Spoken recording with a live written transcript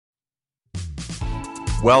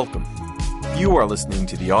Welcome. You are listening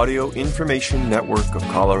to the Audio Information Network of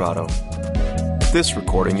Colorado. This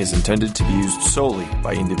recording is intended to be used solely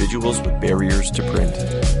by individuals with barriers to print.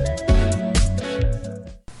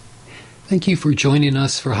 Thank you for joining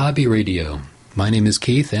us for Hobby Radio. My name is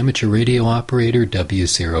Keith, amateur radio operator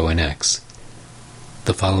W0NX.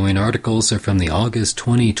 The following articles are from the August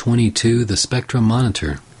 2022 The Spectrum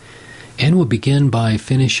Monitor, and we'll begin by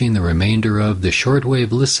finishing the remainder of The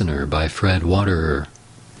Shortwave Listener by Fred Waterer.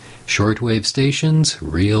 Shortwave stations,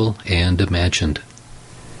 real and imagined.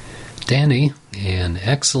 Danny, an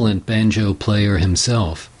excellent banjo player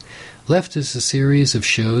himself, left us a series of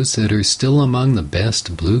shows that are still among the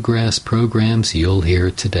best bluegrass programs you'll hear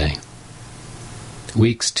today.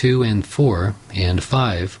 Weeks 2 and 4, and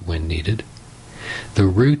 5 when needed. The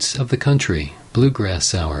Roots of the Country,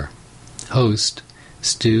 Bluegrass Hour. Host,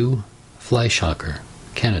 Stu Fleischhacker,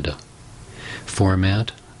 Canada.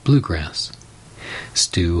 Format, Bluegrass.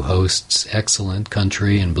 Stu hosts excellent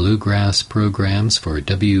country and bluegrass programs for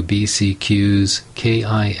WBCQ's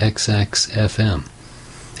KIXX-FM,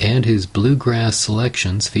 and his bluegrass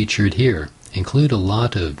selections featured here include a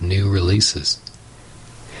lot of new releases.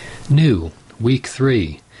 New, Week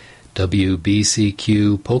 3,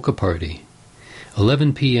 WBCQ Polka Party,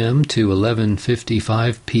 11 p.m. to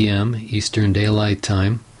 11:55 p.m. Eastern Daylight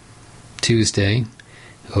Time, Tuesday,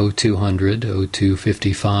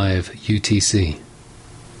 0200-0255 UTC.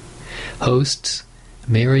 Hosts,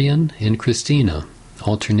 Marion and Christina,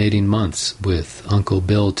 alternating months with Uncle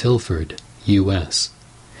Bill Tilford, U.S.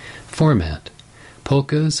 Format,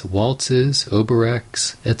 polkas, waltzes,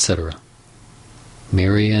 oberecks, etc.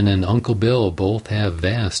 Marion and Uncle Bill both have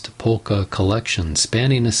vast polka collections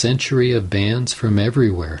spanning a century of bands from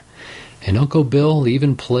everywhere, and Uncle Bill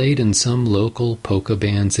even played in some local polka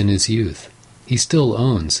bands in his youth. He still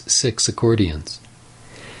owns 6 accordions.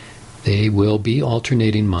 They will be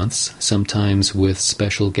alternating months, sometimes with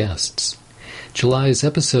special guests. July's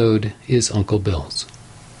episode is Uncle Bill's.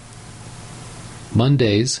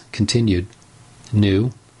 Mondays, continued.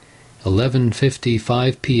 New,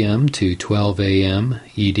 11:55 p.m. to 12 a.m.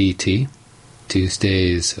 EDT.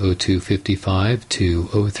 Tuesdays, 02:55 to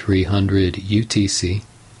 0300 UTC.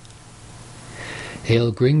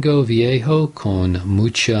 El Gringo Viejo con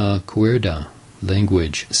mucha cuerda.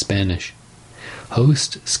 Language, Spanish.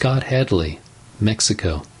 Host, Scott Hadley,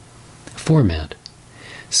 Mexico. Format,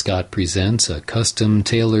 Scott presents a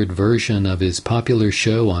custom-tailored version of his popular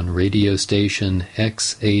show on radio station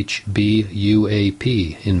XHBUAP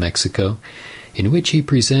in Mexico, in which he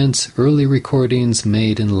presents early recordings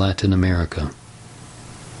made in Latin America.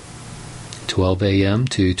 12 a.m.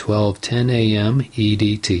 to 12:10 a.m.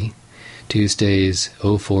 EDT, Tuesdays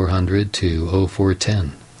 0400 to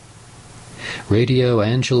 0410. Radio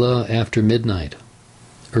Angela After Midnight,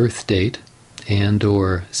 Earth Date and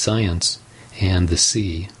or Science and the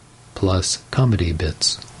Sea, plus comedy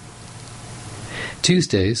bits.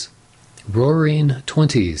 Tuesdays, Roaring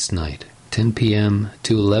Twenties Night, 10 p.m.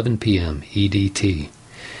 to 11 p.m. EDT.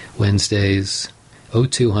 Wednesdays,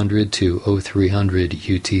 0200 to 0300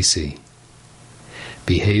 UTC.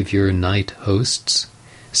 Behavior Night hosts,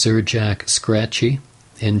 Sir Jack Scratchy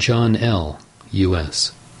and John L.,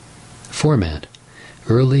 U.S. Format,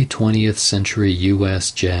 early 20th century U.S.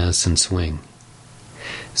 jazz and swing.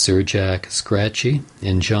 Sir Jack Scratchy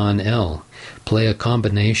and John L. play a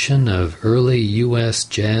combination of early U.S.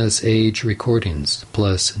 jazz age recordings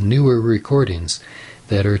plus newer recordings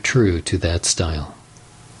that are true to that style.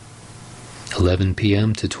 11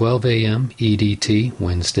 p.m. to 12 a.m. EDT,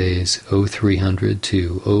 Wednesdays 0300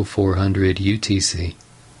 to 0400 UTC.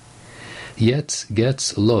 Jetzt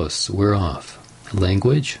geht's los, we're off.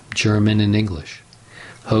 Language, German and English.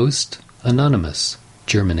 Host, Anonymous,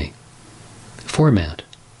 Germany. Format,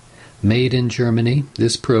 made in Germany.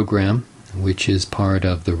 This program, which is part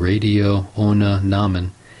of the Radio Ohne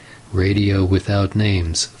Namen, Radio Without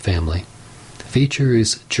Names family,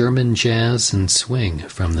 features German jazz and swing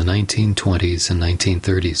from the 1920s and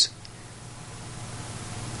 1930s.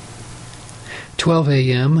 12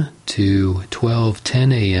 a.m. to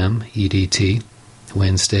 12:10 a.m. EDT,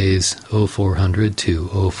 Wednesdays 0400 to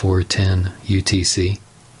 0410 UTC.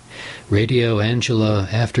 Radio Angela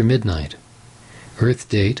After Midnight, Earth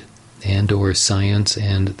Date and or Science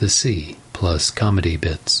and the Sea, plus comedy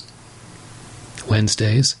bits.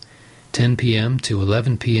 Wednesdays, 10 p.m. to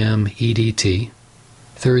 11 p.m. EDT.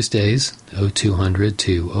 Thursdays, 0200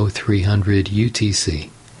 to 0300 UTC.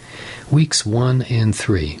 Weeks 1 and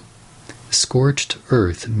 3. Scorched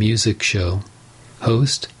Earth Music Show.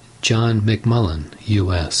 Host, John McMullen,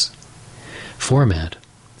 U.S. Format,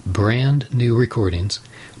 brand new recordings,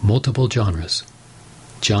 multiple genres.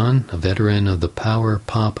 John, a veteran of the power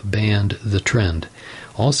pop band The Trend,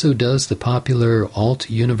 also does the popular Alt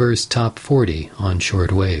Universe Top 40 on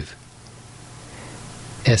shortwave.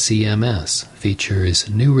 SEMS features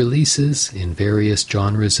new releases in various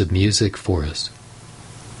genres of music for us.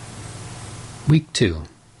 Week 2.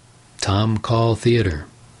 Tom Call Theater.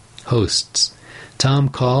 Hosts: Tom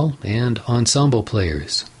Call and ensemble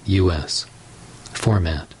players, U.S.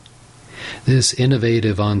 Format: this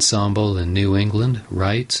innovative ensemble in New England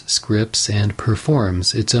writes, scripts, and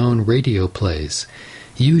performs its own radio plays,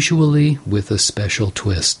 usually with a special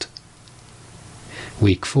twist.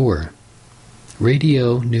 Week 4.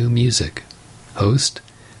 Radio New Music. Host: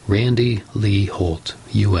 Randy Lee Holt,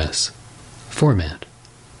 U.S. Format: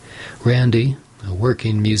 Randy, a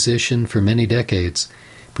working musician for many decades,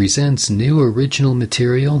 presents new original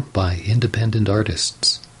material by independent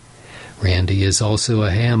artists. Randy is also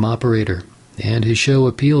a ham operator, and his show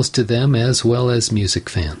appeals to them as well as music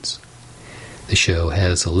fans. The show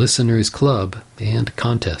has a listeners' club and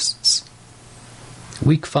contests.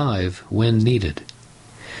 Week 5, when needed.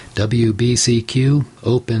 WBCQ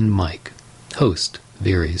Open Mic. Host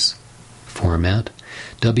varies. Format: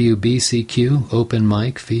 WBCQ Open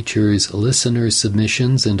Mic features listener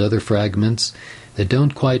submissions and other fragments that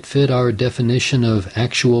don't quite fit our definition of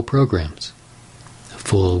actual programs.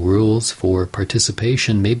 Full rules for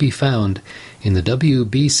participation may be found in the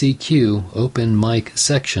WBCQ Open Mic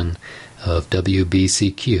section of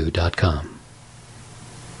WBCQ.com.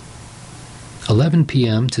 11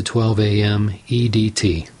 p.m. to 12 a.m.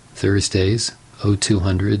 EDT, Thursdays,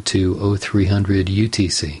 0200 to 0300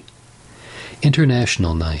 UTC.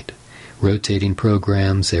 International Night, rotating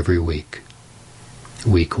programs every week.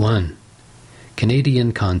 Week 1.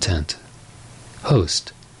 Canadian Content.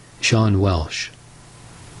 Host: Sean Welsh.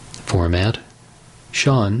 Format: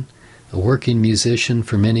 Sean, a working musician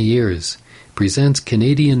for many years, presents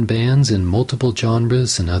Canadian bands in multiple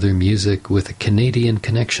genres and other music with a Canadian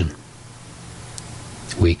connection.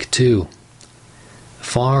 Week 2.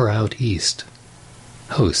 Far Out East.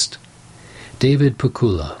 Host: David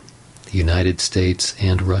Pukula, United States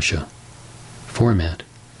and Russia. Format: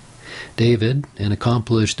 David, an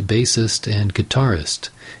accomplished bassist and guitarist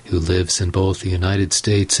who lives in both the United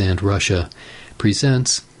States and Russia,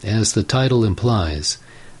 presents, as the title implies,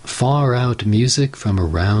 far-out music from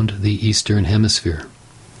around the Eastern Hemisphere,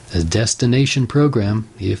 a destination program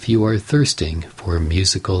if you are thirsting for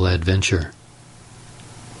musical adventure.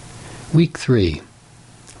 Week 3.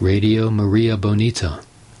 Radio Maria Bonita.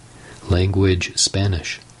 Language: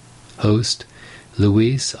 Spanish. Host: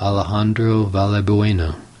 Luis Alejandro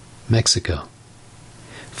Vallebueno, Mexico.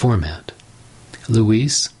 Format: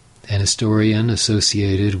 Luis, an historian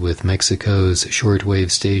associated with Mexico's shortwave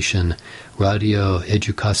station Radio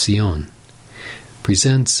Educación,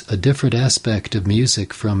 presents a different aspect of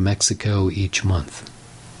music from Mexico each month.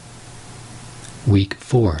 Week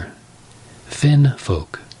 4. Finn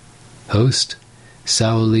Folk. Host: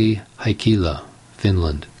 Sauli Heikkila,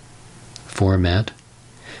 Finland. Format: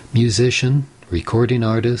 musician, recording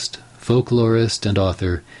artist, folklorist, and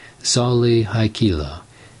author Sauli Heikkila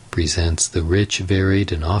presents the rich,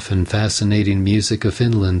 varied, and often fascinating music of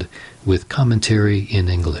Finland with commentary in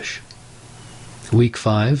English. Week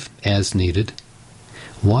 5, as needed.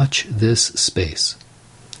 Watch This Space.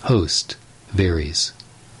 Host varies.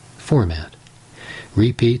 Format: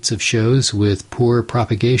 repeats of shows with poor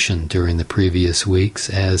propagation during the previous weeks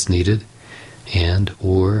as needed, and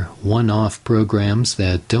or one-off programs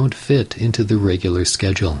that don't fit into the regular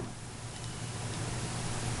schedule.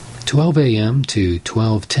 12 a.m. to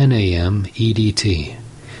 12:10 a.m. EDT,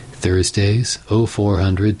 Thursdays,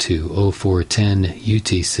 0400 to 0410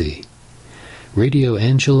 UTC. Radio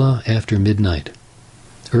Angela after midnight.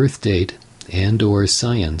 Earth Date and or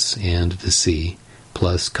Science and the Sea,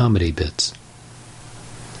 plus comedy bits.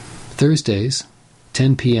 Thursdays,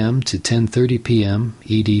 10 p.m. to 10:30 p.m.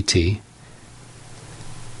 EDT.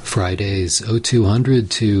 Fridays, 0200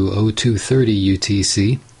 to 0230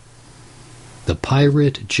 UTC. The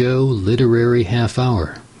Pirate Joe Literary Half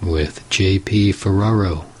Hour with J.P.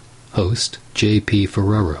 Ferraro. Host: J.P.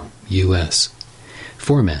 Ferraro, U.S.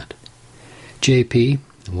 Format: J.P.,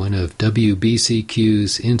 one of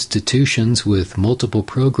WBCQ's institutions with multiple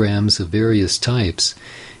programs of various types,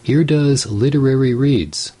 here does literary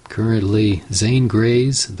reads, currently Zane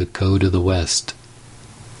Grey's The Code of the West.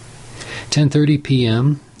 10:30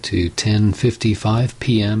 p.m. to 10:55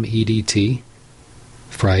 p.m. EDT.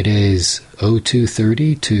 Fridays,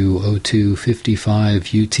 0230 to 0255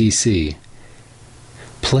 UTC.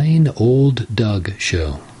 Plain Old Doug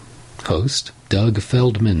Show. Host: Doug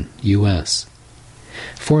Feldman, U.S.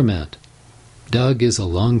 Format: Doug is a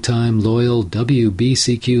longtime loyal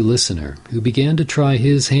WBCQ listener who began to try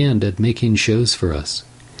his hand at making shows for us,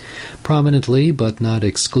 prominently but not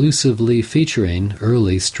exclusively featuring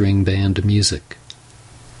early string band music.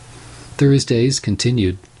 Thursdays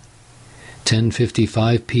continued,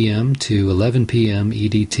 10:55 p.m. to 11 p.m.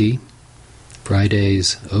 EDT,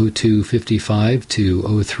 Fridays 0255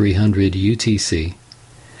 to 0300 UTC,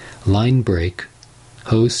 line break,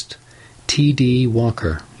 host T.D.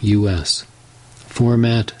 Walker, U.S.,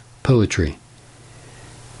 format poetry.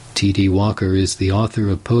 T.D. Walker is the author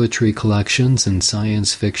of poetry collections and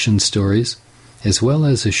science fiction stories, as well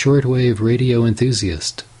as a shortwave radio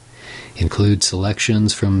enthusiast. Includes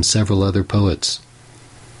selections from several other poets.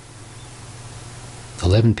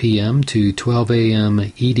 11 p.m. to 12 a.m.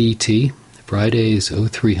 EDT, Fridays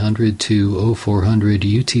 0300 to 0400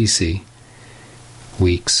 UTC.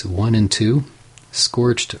 Weeks 1 and 2,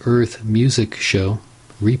 Scorched Earth Music Show,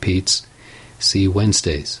 repeats, see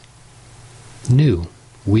Wednesdays. New,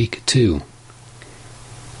 Week 2.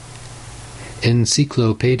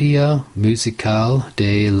 Enciclopedia Musical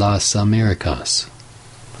de las Americas.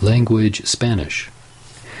 Language Spanish.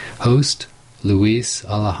 Host Luis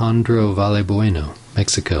Alejandro Vallebueno,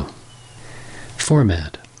 Mexico.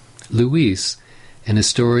 Format: Luis, an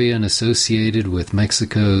historian associated with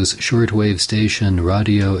Mexico's shortwave station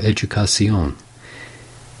Radio Educación,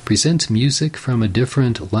 presents music from a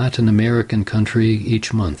different Latin American country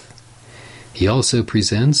each month. He also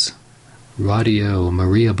presents Radio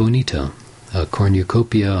Maria Bonita, a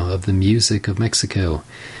cornucopia of the music of Mexico,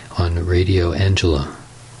 on Radio Angela.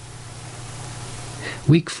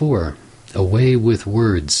 Week 4, Away with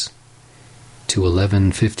Words, to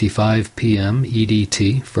 11:55 p.m.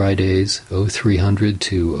 EDT, Fridays 0300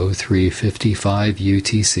 to 0355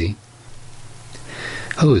 UTC.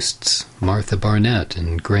 Hosts Martha Barnett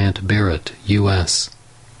and Grant Barrett, U.S.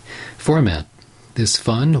 Format: This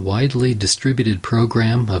fun, widely distributed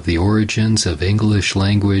program of the origins of English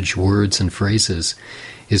language words and phrases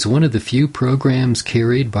is one of the few programs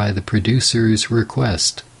carried by the producer's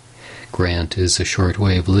request. Grant is a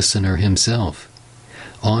shortwave listener himself.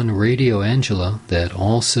 On Radio Angela, that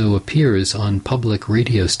also appears on public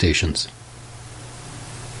radio stations.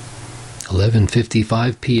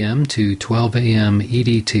 11:55 p.m. to 12 a.m.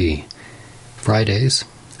 EDT, Fridays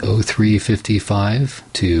 0355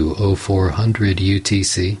 to 0400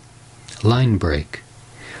 UTC, line break,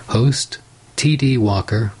 host T.D.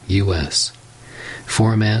 Walker, U.S.,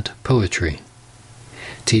 format poetry.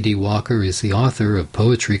 T.D. Walker is the author of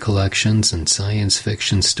poetry collections and science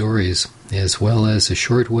fiction stories, as well as a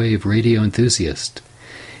shortwave radio enthusiast.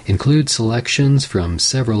 Includes selections from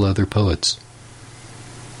several other poets.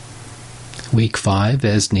 Week 5,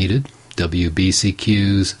 as needed,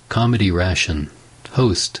 WBCQ's Comedy Ration.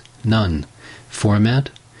 Host, none. Format,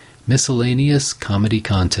 miscellaneous comedy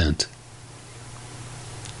content.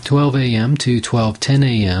 12 a.m. to 12:10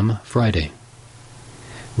 a.m. Friday.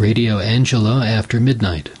 Radio Angela after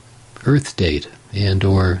midnight, Earth Date, and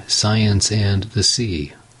or Science and the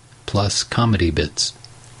Sea, plus comedy bits.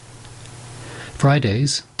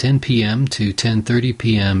 Fridays, 10 p.m. to 10:30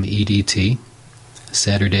 p.m. EDT,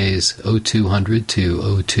 Saturdays 0200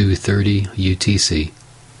 to 0230 UTC.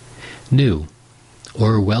 New,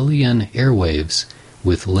 Orwellian Airwaves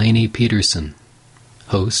with Lainey Peterson.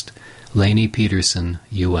 Host, Lainey Peterson,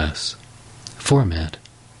 U.S. Format: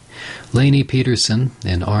 Lainey Peterson,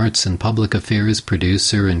 an arts and public affairs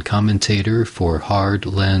producer and commentator for Hard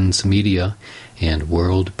Lens Media and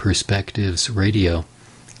World Perspectives Radio,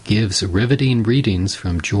 gives riveting readings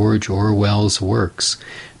from George Orwell's works,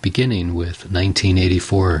 beginning with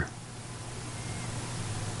 1984.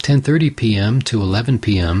 10:30 p.m. to 11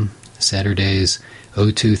 p.m., Saturdays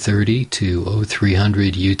 0230 to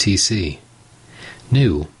 0300 UTC.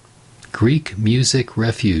 New, Greek Music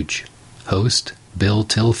Refuge. Host, Bill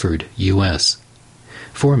Tilford, U.S.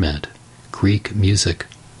 Format: Greek music.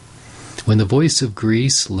 When the voice of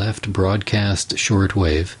Greece left broadcast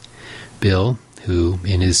shortwave, Bill, who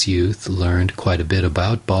in his youth learned quite a bit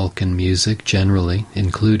about Balkan music generally,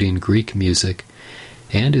 including Greek music,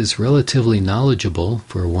 and is relatively knowledgeable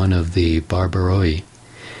for one of the Barbaroi,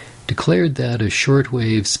 declared that a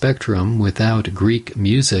shortwave spectrum without Greek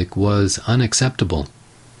music was unacceptable.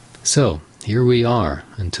 So, here we are,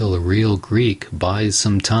 until a real Greek buys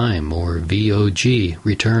some time, or VOG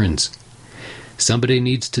returns. Somebody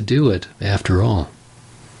needs to do it, after all.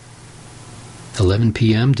 11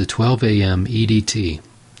 p.m. to 12 a.m. EDT,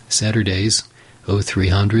 Saturdays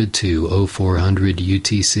 0300 to 0400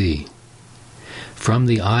 UTC. From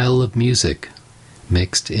the Isle of Music,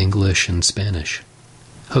 mixed English and Spanish.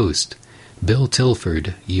 Host, Bill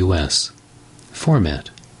Tilford, U.S. Format: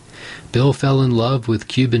 Bill fell in love with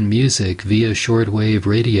Cuban music via shortwave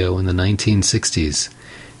radio in the 1960s,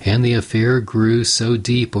 and the affair grew so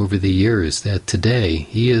deep over the years that today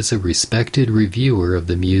he is a respected reviewer of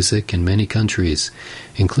the music in many countries,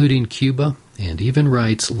 including Cuba, and even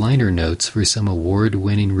writes liner notes for some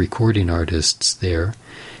award-winning recording artists there,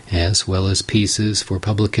 as well as pieces for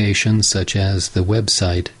publications such as the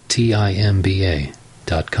website timba.com.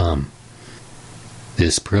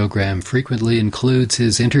 This program frequently includes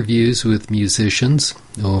his interviews with musicians,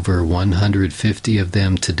 over 150 of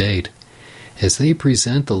them to date, as they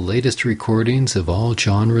present the latest recordings of all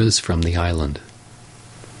genres from the island.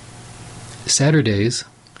 Saturdays,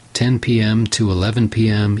 10 p.m. to 11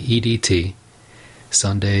 p.m. EDT,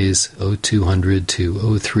 Sundays 0200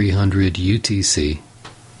 to 0300 UTC.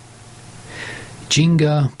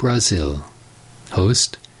 Ginga Brazil.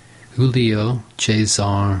 Host, Julio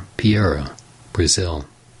Cesar Pereira, Brazil.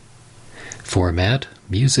 Format,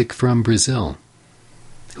 music from Brazil.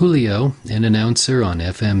 Julio, an announcer on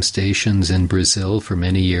FM stations in Brazil for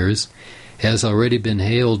many years, has already been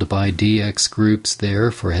hailed by DX groups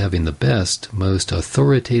there for having the best, most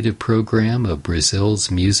authoritative program of Brazil's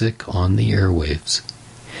music on the airwaves.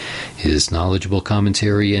 His knowledgeable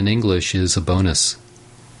commentary in English is a bonus.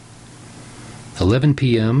 11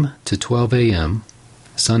 p.m. to 12 a.m.,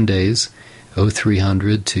 Sundays,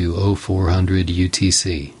 0300 to 0400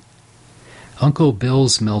 UTC. Uncle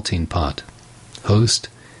Bill's Melting Pot. Host,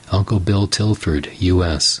 Uncle Bill Tilford,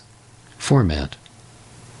 U.S. Format.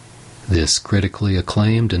 This critically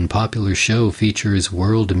acclaimed and popular show features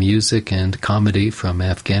world music and comedy from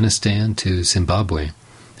Afghanistan to Zimbabwe,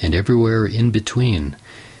 and everywhere in between,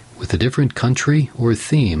 with a different country or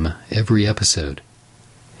theme every episode.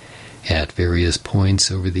 At various points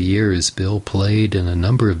over the years, Bill played in a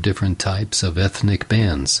number of different types of ethnic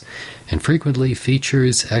bands, and frequently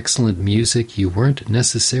features excellent music you weren't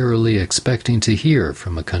necessarily expecting to hear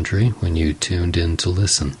from a country when you tuned in to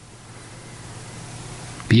listen.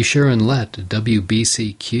 Be sure and let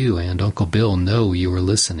WBCQ and Uncle Bill know you are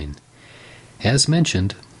listening. As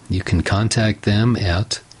mentioned, you can contact them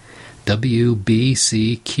at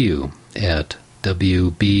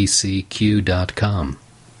wbcq@wbcq.com.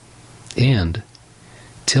 and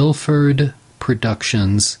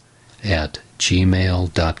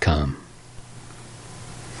tilfordproductions@gmail.com.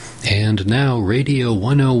 And now Radio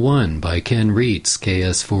 101 by Ken Reitz,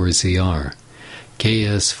 KS4ZR.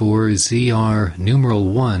 KS4ZR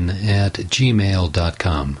 #1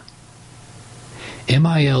 @gmail.com.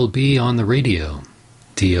 MILB on the radio.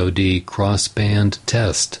 DoD crossband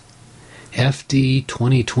test. FD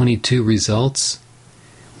 2022 results.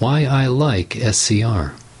 Why I like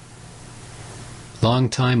SCR.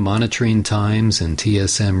 Longtime Monitoring Times and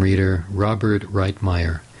TSM reader Robert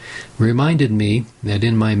Reitmeyer reminded me that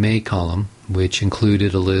in my May column, which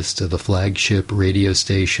included a list of the flagship radio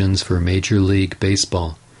stations for Major League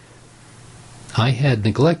Baseball, I had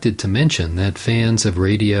neglected to mention that fans of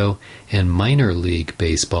radio and Minor League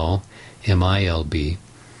Baseball, MILB,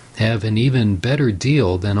 have an even better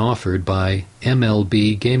deal than offered by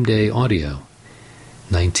MLB Game Day Audio.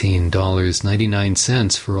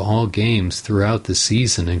 $19.99 for all games throughout the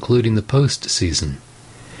season, including the postseason.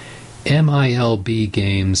 MILB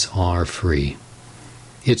games are free.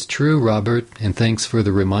 It's true, Robert, and thanks for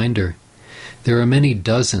the reminder. There are many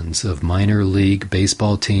dozens of minor league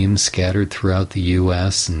baseball teams scattered throughout the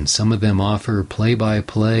U.S., and some of them offer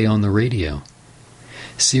play-by-play on the radio.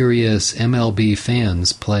 Serious MLB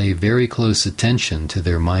fans pay very close attention to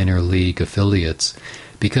their minor league affiliates,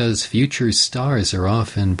 because future stars are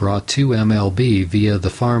often brought to MLB via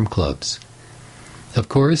the farm clubs. Of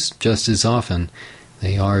course, just as often,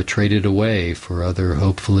 they are traded away for other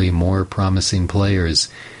hopefully more promising players,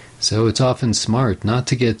 so it's often smart not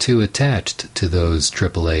to get too attached to those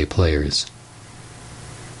AAA players.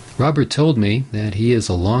 Robert told me that he is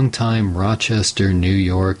a longtime Rochester, New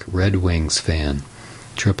York Red Wings fan,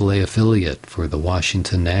 AAA affiliate for the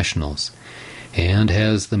Washington Nationals, and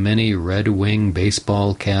has the many Red Wing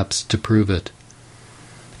baseball caps to prove it.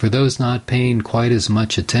 For those not paying quite as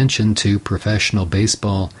much attention to professional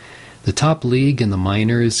baseball, the top league in the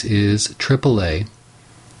minors is AAA.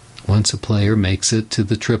 Once a player makes it to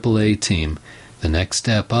the AAA team, the next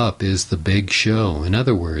step up is the big show, in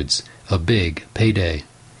other words, a big payday.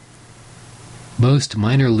 Most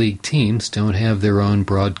minor league teams don't have their own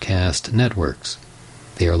broadcast networks.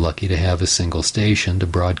 They are lucky to have a single station to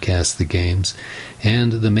broadcast the games,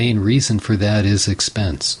 and the main reason for that is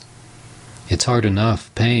expense. It's hard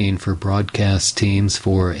enough paying for broadcast teams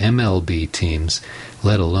for MLB teams,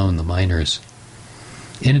 let alone the minors.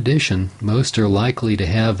 In addition, most are likely to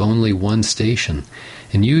have only one station,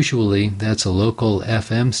 and usually that's a local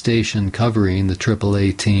FM station covering the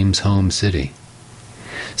AAA team's home city.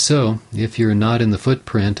 So, if you're not in the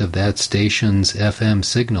footprint of that station's FM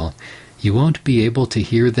signal, you won't be able to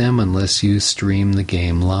hear them unless you stream the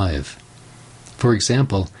game live. For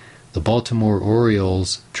example, the Baltimore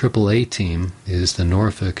Orioles' AAA team is the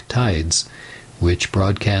Norfolk Tides, which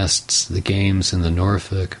broadcasts the games in the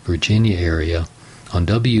Norfolk, Virginia area on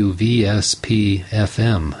WVSP-FM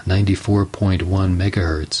 94.1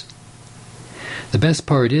 MHz. The best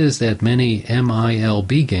part is that many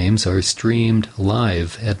MILB games are streamed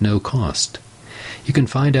live at no cost. You can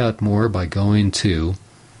find out more by going to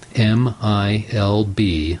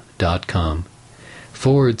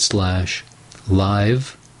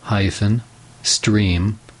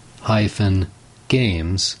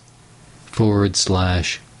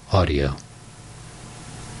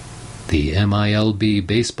The MILB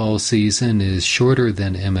baseball season is shorter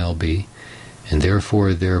than MLB, and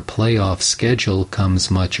therefore their playoff schedule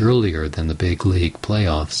comes much earlier than the big league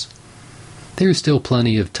playoffs. There's still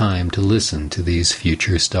plenty of time to listen to these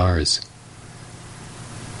future stars.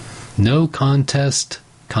 No contest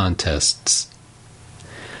contests.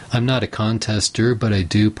 I'm not a contester, but I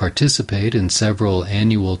do participate in several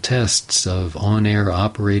annual tests of on-air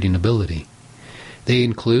operating ability. They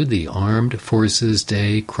include the Armed Forces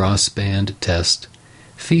Day Crossband Test,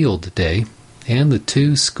 Field Day, and the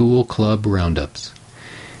 2 school club roundups.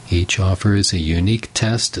 Each offers a unique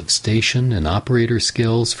test of station and operator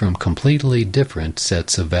skills from completely different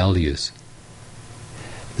sets of values.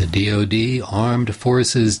 The DoD Armed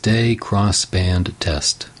Forces Day Crossband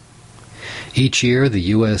Test. Each year,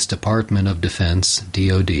 the U.S. Department of Defense,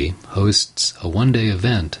 DoD, hosts a one-day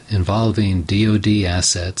event involving DoD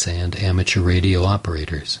assets and amateur radio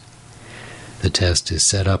operators. The test is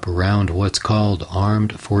set up around what's called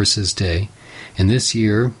Armed Forces Day, and this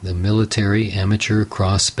year, the Military Amateur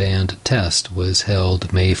Crossband Test was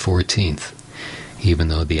held May 14th, even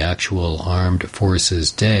though the actual Armed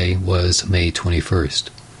Forces Day was May 21st.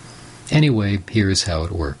 Anyway, here's how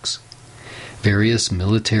it works. Various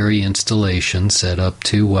military installations set up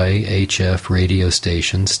two-way HF radio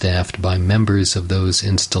stations staffed by members of those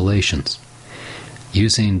installations.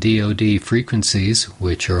 Using DoD frequencies,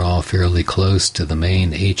 which are all fairly close to the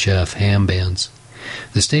main HF ham bands,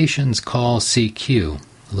 the stations call CQ,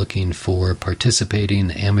 looking for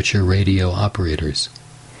participating amateur radio operators.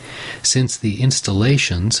 Since the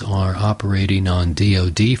installations are operating on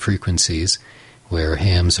DoD frequencies, where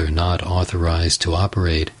hams are not authorized to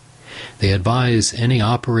operate, they advise any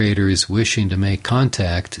operators wishing to make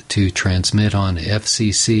contact to transmit on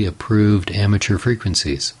FCC-approved amateur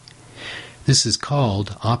frequencies. This is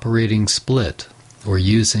called operating split, or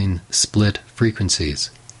using split frequencies.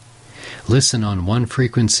 Listen on one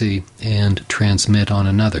frequency and transmit on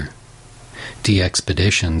another.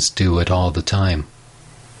 DXpeditions do it all the time.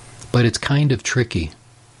 But it's kind of tricky.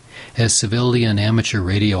 As civilian amateur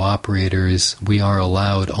radio operators, we are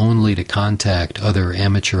allowed only to contact other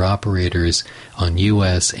amateur operators on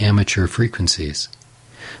U.S. amateur frequencies.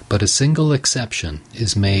 But a single exception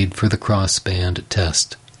is made for the crossband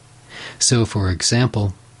test. So, for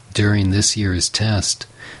example, during this year's test,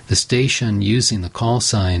 the station using the call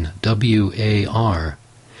sign WAR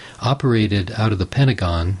operated out of the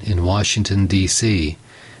Pentagon in Washington, D.C.,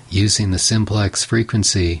 using the simplex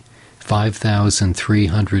frequency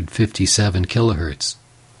 5,357 kilohertz.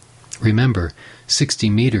 Remember, 60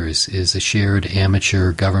 meters is a shared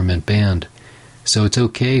amateur government band, so it's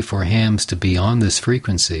okay for hams to be on this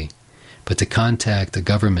frequency, but to contact the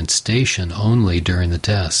government station only during the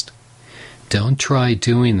test. Don't try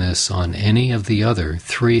doing this on any of the other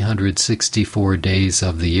 364 days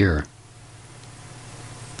of the year.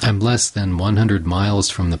 I'm less than 100 miles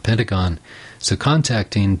from the Pentagon, so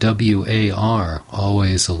contacting WAR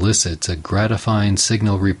always elicits a gratifying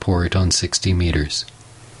signal report on 60 meters.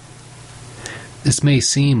 This may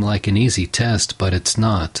seem like an easy test, but it's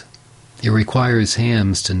not. It requires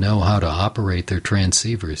hams to know how to operate their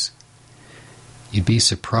transceivers. You'd be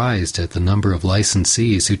surprised at the number of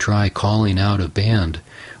licensees who try calling out of band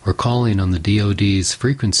or calling on the DoD's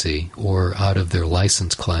frequency or out of their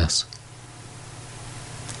license class.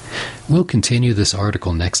 We'll continue this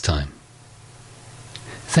article next time.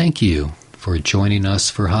 Thank you for joining us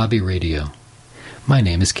for Hobby Radio. My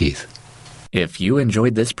name is Keith. If you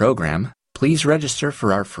enjoyed this program, please register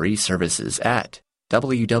for our free services at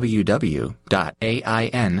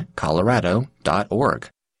www.aincolorado.org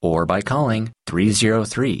or by calling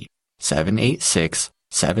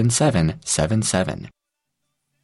 303-786-7777.